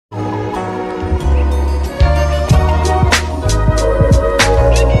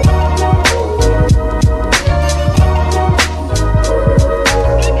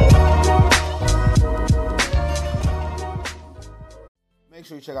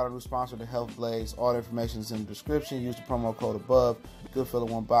out our new sponsor, the Health Blaze. All the information is in the description. Use the promo code above. Goodfellow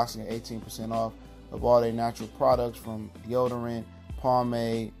One Boxing at 18% off of all their natural products from deodorant,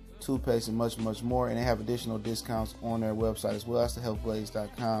 pomade, toothpaste, and much, much more. And they have additional discounts on their website as well. That's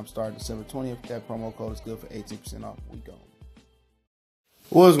thehealthblaze.com. Starting December 20th. That promo code is good for 18% off. We go.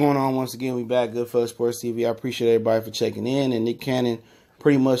 What's going on? Once again, we back. Goodfellow Sports TV. I appreciate everybody for checking in. And Nick Cannon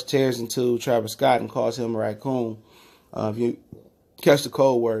pretty much tears into Travis Scott and calls him a raccoon. If you catch the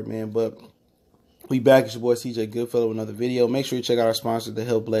code word, man. But we back. It's your boy CJ Goodfellow with another video. Make sure you check out our sponsor, The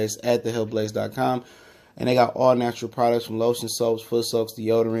Health Blaze, at thehealthblaze.com. And they got all natural products from lotion, soaps, foot soaks,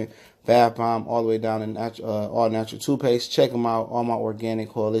 deodorant, bath bomb, all the way down to all natural toothpaste. Check them out. All my organic,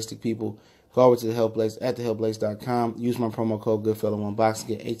 holistic people. Go over to The Health Blaze at thehealthblaze.com. Use my promo code Goodfellow One Box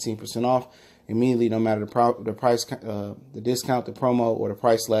to get 18% off immediately, no matter the price, the discount, the promo, or the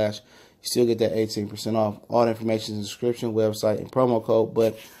price slash. You still get that 18% off. All the information in the description, website, and promo code.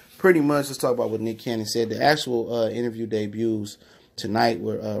 But pretty much, let's talk about what Nick Cannon said. The actual interview debuts tonight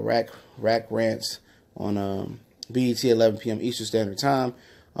with Rack Rants on BET 11 p.m. Eastern Standard Time.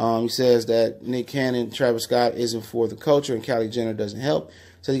 He says that Nick Cannon, Travis Scott isn't for the culture, and Kylie Jenner doesn't help.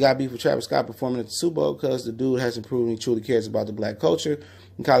 So he got beef with Travis Scott performing at the Super Bowl because the dude hasn't proven he truly cares about the black culture.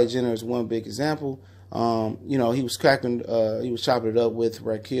 And Kylie Jenner is one big example. You know, he was chopping it up with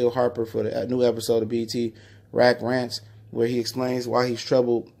Raquel Harper for the new episode of BET Rack Rants, where he explains why he's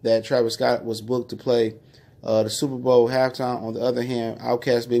troubled that Travis Scott was booked to play the Super Bowl halftime. On the other hand,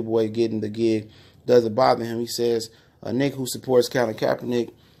 Outkast Big Boy getting the gig doesn't bother him. He says Nick, who supports Colin Kaepernick,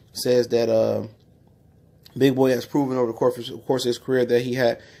 says that Big Boy has proven over the course of his career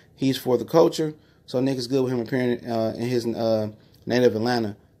that he's for the culture. So Nick is good with him appearing in his native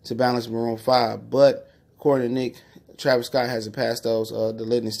Atlanta to balance Maroon 5. But according to Nick, Travis Scott hasn't passed those the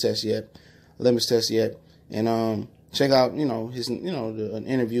litmus test yet. And check out his an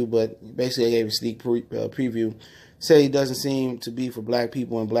interview, but basically I gave a sneak preview. Say he doesn't seem to be for black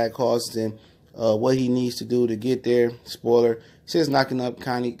people and black causes and what he needs to do to get there. Spoiler. Says knocking up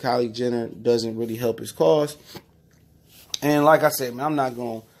Kylie Jenner doesn't really help his cause. And like I said, man, I'm not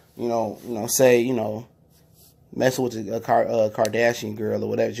gonna, say, messing with the Kardashian girl or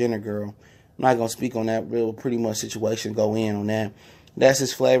whatever, Jenner girl. I'm not gonna speak on that real pretty much situation. Go in on that. That's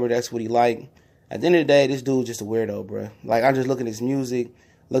his flavor. That's what he like. At the end of the day, this dude's just a weirdo, bro. Like, I just look at his music,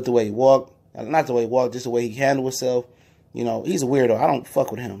 look the way he walk, not the way he walk, just the way he handle himself. He's a weirdo. I don't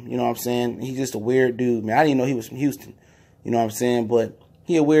fuck with him. You know what I'm saying? He's just a weird dude, man. I didn't know he was from Houston. You know what I'm saying? But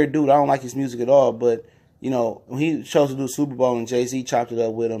he a weird dude. I don't like his music at all. But, when he chose to do Super Bowl and Jay-Z chopped it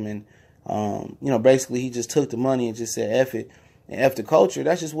up with him and, basically he just took the money and just said F it and F the culture.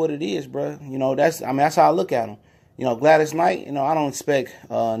 That's just what it is, bro. That's how I look at him. Gladys Knight, I don't expect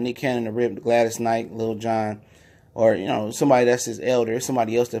Nick Cannon to rip Gladys Knight, Lil Jon, or, somebody that's his elder,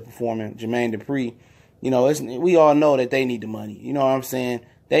 somebody else that's performing, Jermaine Dupri. We all know that they need the money. You know what I'm saying?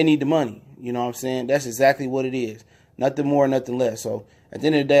 They need the money. You know what I'm saying? That's exactly what it is. Nothing more, nothing less. So at the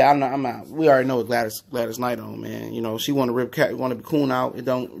end of the day, I'm out. We already know what Gladys Knight on, man. She want to rip cat, want to be coon out. It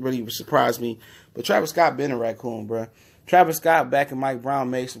don't really surprise me. But Travis Scott been a raccoon, bro. Travis Scott back and Mike Brown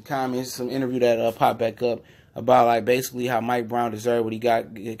made some comments, some interview that popped back up about like basically how Mike Brown deserved what he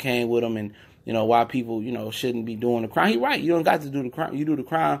got, it came with him, and why people shouldn't be doing the crime. He right. You don't got to do the crime. You do the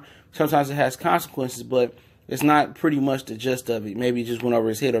crime. Sometimes it has consequences, but it's not pretty much the gist of it. Maybe he just went over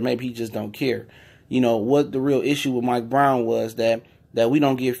his head, or maybe he just don't care. What the real issue with Mike Brown was that we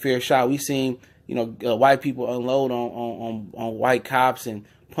don't get fair shot. We seen, white people unload on white cops and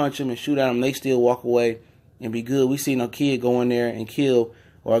punch them and shoot at them. They still walk away and be good. We seen a kid go in there and kill,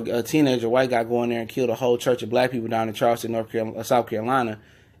 or a teenager, white guy go in there and kill the whole church of black people down in Charleston, South Carolina,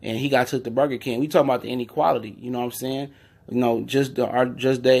 and he got took to Burger King. We talking about the inequality. You know what I'm saying? Our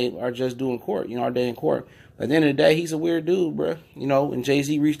day in court. Our day in court. At the end of the day, he's a weird dude, bro. And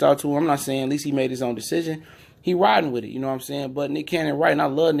Jay-Z reached out to him. I'm not saying at least he made his own decision. He riding with it, you know what I'm saying? But Nick Cannon, right, and I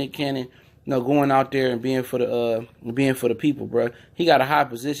love Nick Cannon, going out there and being for the people, bro. He got a high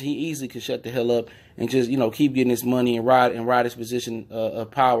position. He easily could shut the hell up and just, keep getting his money and ride his position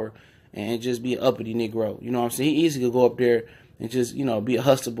of power and just be an uppity Negro. You know what I'm saying? He easily could go up there and just, be a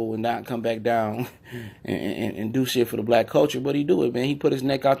hustable and not come back down and do shit for the black culture. But he do it, man. He put his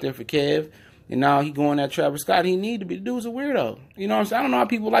neck out there for Kev. And now he going at Travis Scott. He need to be. The dude's a weirdo. You know what I'm saying? I don't know how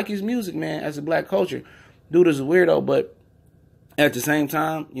people like his music, man, as a black culture. Dude is a weirdo, but at the same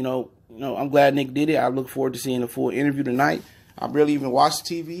time, I'm glad Nick did it. I look forward to seeing the full interview tonight. I barely even watched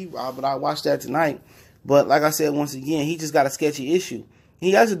TV, but I watched that tonight. But like I said, once again, he just got a sketchy issue.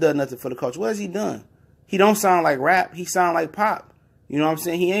 He hasn't done nothing for the culture. What has he done? He don't sound like rap. He sound like pop. You know what I'm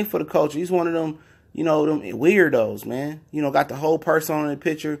saying? He ain't for the culture. He's one of them you know, them weirdos, man. You know, got the whole person on the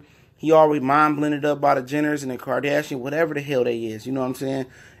picture. He already mind blended up by the Jenners and the Kardashian, whatever the hell they is. You know what I'm saying?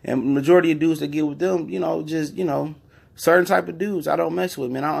 And majority of dudes that get with them, you know, just, you know, certain type of dudes I don't mess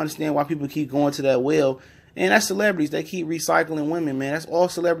with, man. I don't understand why people keep going to that well. And that's celebrities. They keep recycling women, man. That's all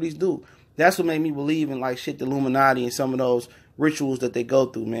celebrities do. That's what made me believe in, like, shit, the Illuminati and some of those rituals that they go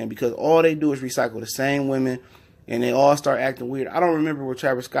through, man. Because all they do is recycle the same women, and they all start acting weird. I don't remember where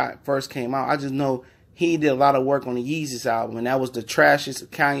Travis Scott first came out. I just know he did a lot of work on the Yeezus album, and that was the trashiest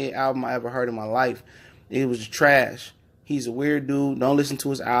Kanye album I ever heard in my life. It was trash. He's a weird dude. Don't listen to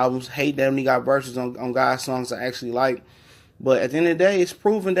his albums. Hate that when he got verses on God's songs I actually like. But at the end of the day, it's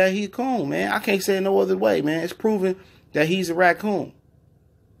proven that he's a coon, man. I can't say it no other way, man. It's proven that he's a raccoon.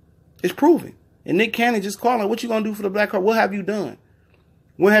 It's proven. And Nick Cannon just calling, what you going to do for the black card? What have you done?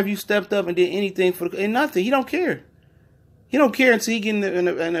 When have you stepped up and did anything for the... And nothing. He don't care. He don't care until he get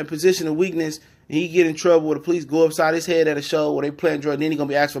in a position of weakness and he get in trouble where the police go upside his head at a show where they playing drugs. Then he going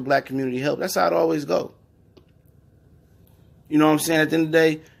to be asking for black community help. That's how it always go. You know what I'm saying? At the end of the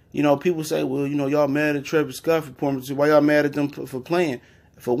day, you know, people say, well, you know, y'all mad at Travis Scott for performance. Why y'all mad at them for playing?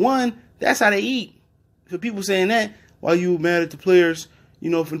 For one, that's how they eat. For people saying that, why you mad at the players, you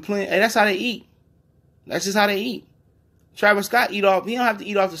know, for playing? Hey, that's how they eat. That's just how they eat. Travis Scott eat off. He don't have to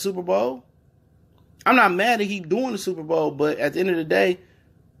eat off the Super Bowl. I'm not mad that he doing the Super Bowl, but at the end of the day,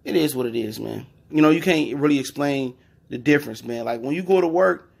 it is what it is, man. You know, you can't really explain the difference, man. Like, when you go to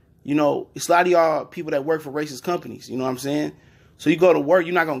work, you know, it's a lot of y'all people that work for racist companies. You know what I'm saying? So you go to work,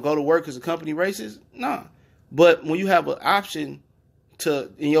 you're not going to go to work because the company racist? Nah. But when you have an option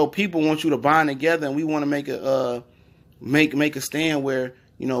to, and your people want you to bind together and we want to make a make a stand where,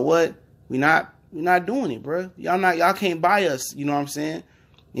 you know what, we're not doing it, bro. Y'all can't buy us, you know what I'm saying?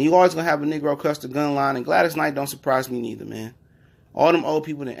 And you always going to have a Negro cuss the gun line, and Gladys Knight don't surprise me neither, man. All them old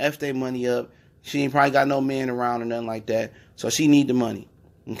people that F their money up. She ain't probably got no man around or nothing like that. So she need the money.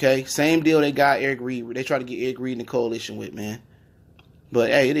 Okay? Same deal they got Eric Reed. They try to get Eric Reed in the coalition with, man. But,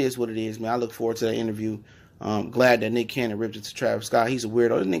 hey, it is what it is, man. I look forward to that interview. Glad that Nick Cannon ripped it to Travis Scott. He's a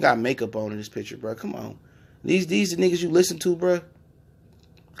weirdo. This nigga got makeup on in this picture, bro. Come on. These the niggas you listen to, bro.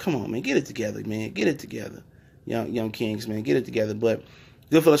 Come on, man. Get it together, man. Get it together. Young Kings, man. Get it together. But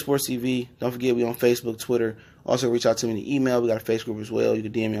Goodfellas Sports TV. Don't forget we on Facebook, Twitter. Also reach out to me in the email. We got a Facebook group as well. You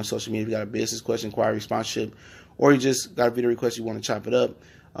can DM me on social media if you got a business question, inquiry, sponsorship, or you just got a video request you want to chop it up.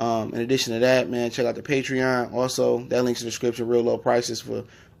 In addition to that, man, check out the Patreon. Also, that link's in the description. Real low prices for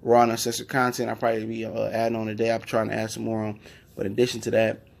raw and uncensored content. I'll probably be adding on today. I'm trying to add some more on. But in addition to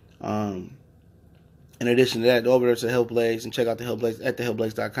that, go over there to Hellblaze and check out the Hellblaze at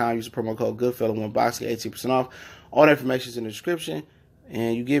thehellblaze.com. Use the promo code Goodfella, one box, get 18% off. All the information is in the description,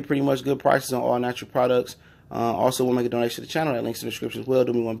 and you get pretty much good prices on all natural products. Also, want to make a donation to the channel. That link's in the description as well.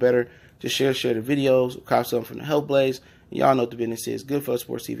 Do me one better. Just share the videos. Cop something from the Hellblaze. Y'all know what the business is. Goodfellas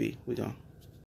Sports TV. We gone.